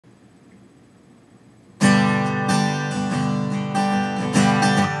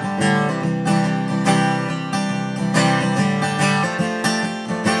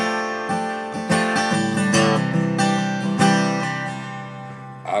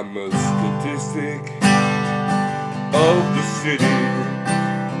I'm a statistic of the city.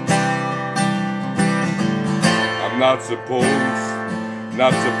 I'm not supposed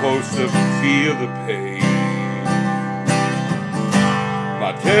to feel the pain.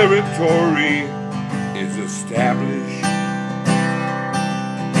 My territory is established.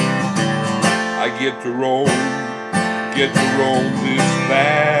 I get to roam this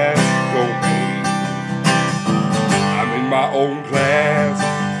vast domain. I'm in my own class.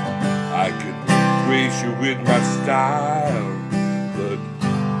 I could grace you with my style, but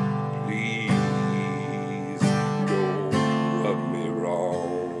please don't rub me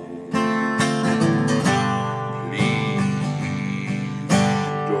wrong. Please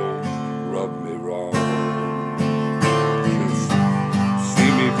don't rub me wrong. Just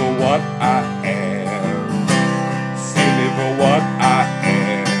see me for what I am. See me for what I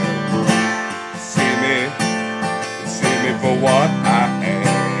am. See me for what I am.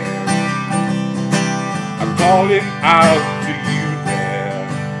 I'm calling out to you there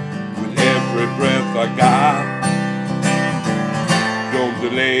with every breath I got. Don't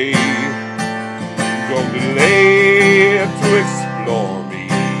delay to explore me.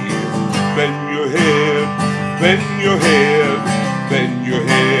 Bend your head, bend your head, bend your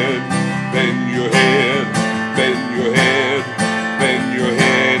head, bend your head, bend your head, bend your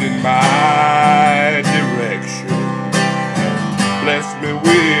head in my direction. Bless me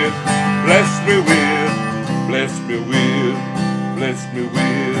with, bless me with, bless me with, bless me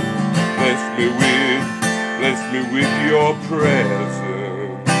with, bless me with, bless me with your presence.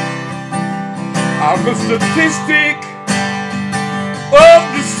 I'm a statistic of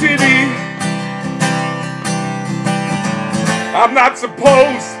the city. I'm not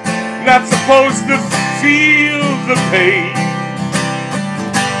supposed to feel the pain.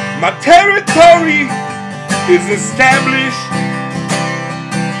 My territory is established.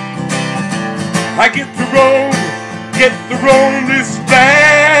 I get to roam this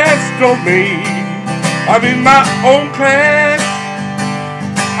vast domain. I'm in my own class.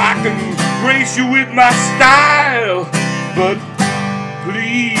 I can grace you with my style, but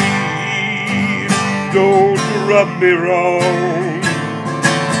please don't rub me wrong.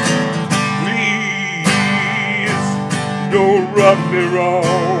 Please don't rub me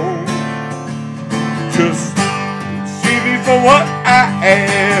wrong. Just see me for what I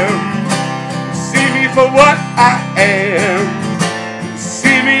am. See me for what I am.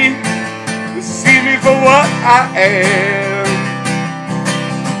 See me for what I am.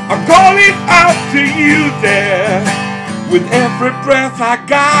 I'm calling out to you there with every breath I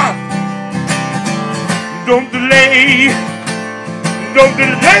got. Don't delay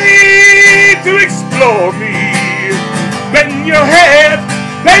to explore me. Bend your head,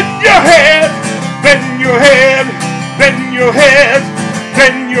 bend your head, bend your head, bend your head,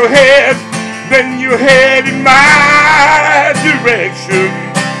 bend your head, bend your head in my direction.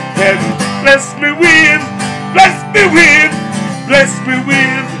 And bless me with, bless me with, bless me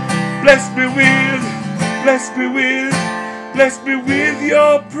with, bless me with, bless me with, bless me with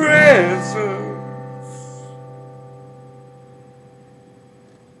your presence.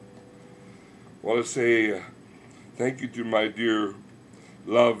 I want to say thank you to my dear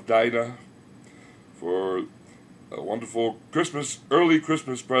love Dinah for a wonderful early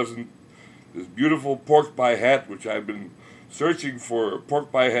Christmas present. This beautiful pork pie hat, which I've been searching for a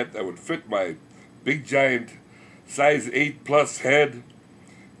pork pie hat that would fit my big giant size 8+ head,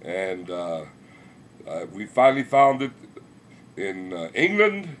 and we finally found it in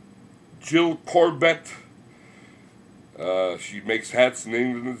England. Jill Corbett, she makes hats in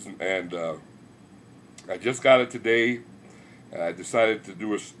England, and I just got it today, and I decided to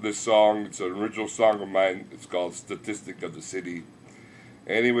do this song. It's an original song of mine. It's called Statistic of the City.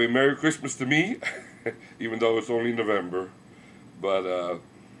 Anyway, Merry Christmas to me, even though it's only November. But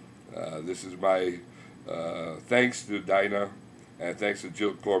this is my thanks to Dinah, and thanks to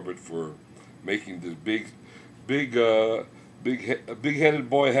Jill Corbett for making this big-headed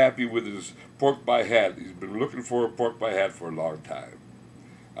boy happy with his pork pie hat. He's been looking for a pork pie hat for a long time.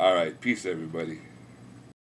 All right, peace, everybody.